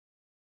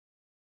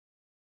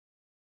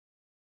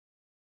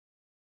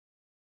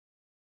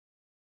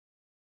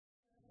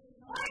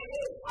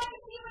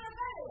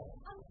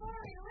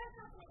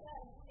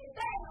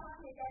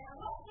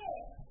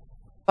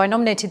I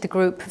nominated the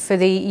group for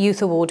the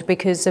Youth Award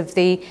because of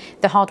the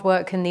hard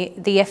work and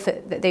the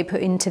effort that they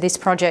put into this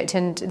project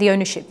and the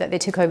ownership that they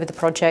took over the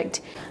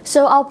project.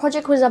 So our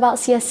project was about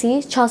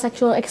CSE, child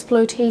sexual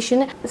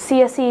exploitation.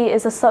 CSE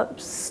is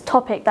a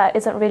topic that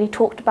isn't really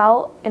talked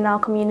about in our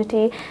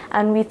community,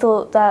 and we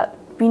thought that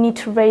we need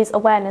to raise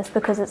awareness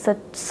because it's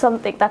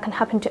something that can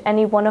happen to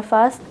any one of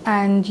us.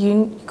 And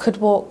you could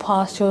walk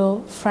past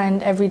your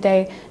friend every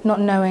day not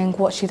knowing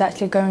what she's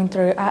actually going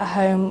through at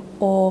home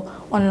or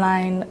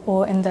online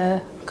or in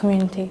the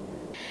community.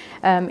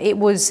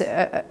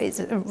 It's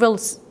a real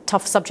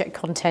tough subject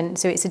content,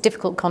 so it's a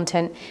difficult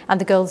content, and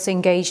the girls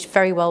engaged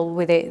very well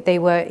with it. They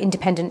were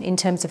independent in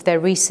terms of their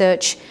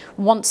research.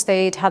 Once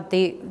they'd had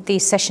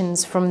these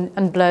sessions from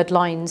Unblurred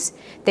Lines,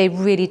 they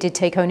really did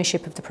take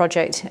ownership of the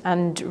project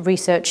and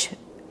research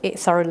it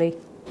thoroughly.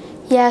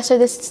 Yeah, so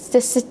the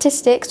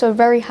statistics were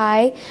very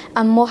high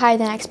and more high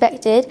than I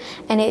expected,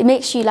 and it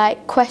makes you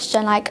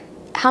question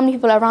how many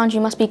people around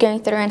you must be going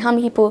through and how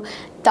many people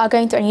that are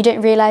going through and you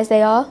don't realise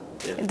they are.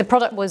 The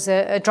product was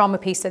a drama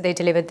piece that they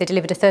delivered. They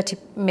delivered a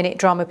 30-minute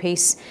drama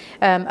piece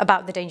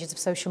about the dangers of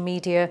social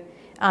media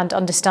and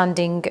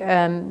understanding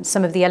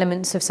some of the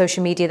elements of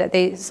social media that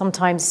they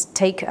sometimes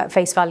take at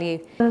face value.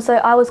 So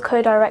I was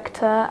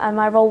co-director, and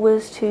my role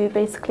was to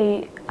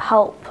basically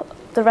help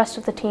the rest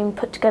of the team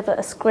put together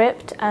a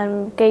script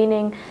and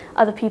gaining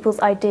other people's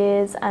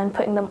ideas and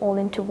putting them all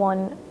into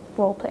one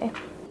role play.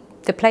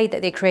 The play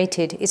that they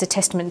created is a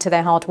testament to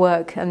their hard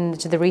work and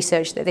to the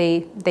research that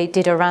they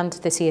did around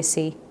the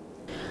CSE.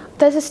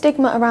 There's a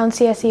stigma around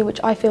CSE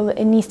which I feel that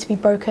it needs to be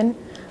broken,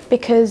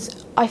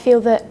 because I feel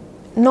that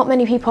not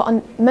many people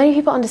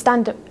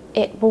understand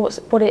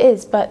what it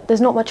is, but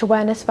there's not much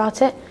awareness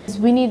about it.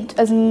 We need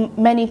as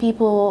many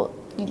people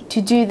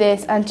to do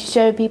this and to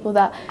show people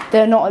that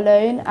they're not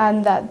alone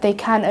and that they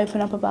can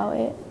open up about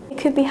it. It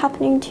could be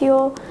happening to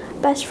your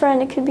best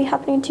friend, it could be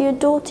happening to your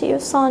daughter, your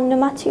son, no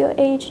matter your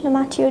age, no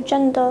matter your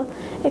gender.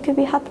 It could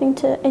be happening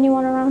to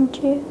anyone around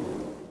you.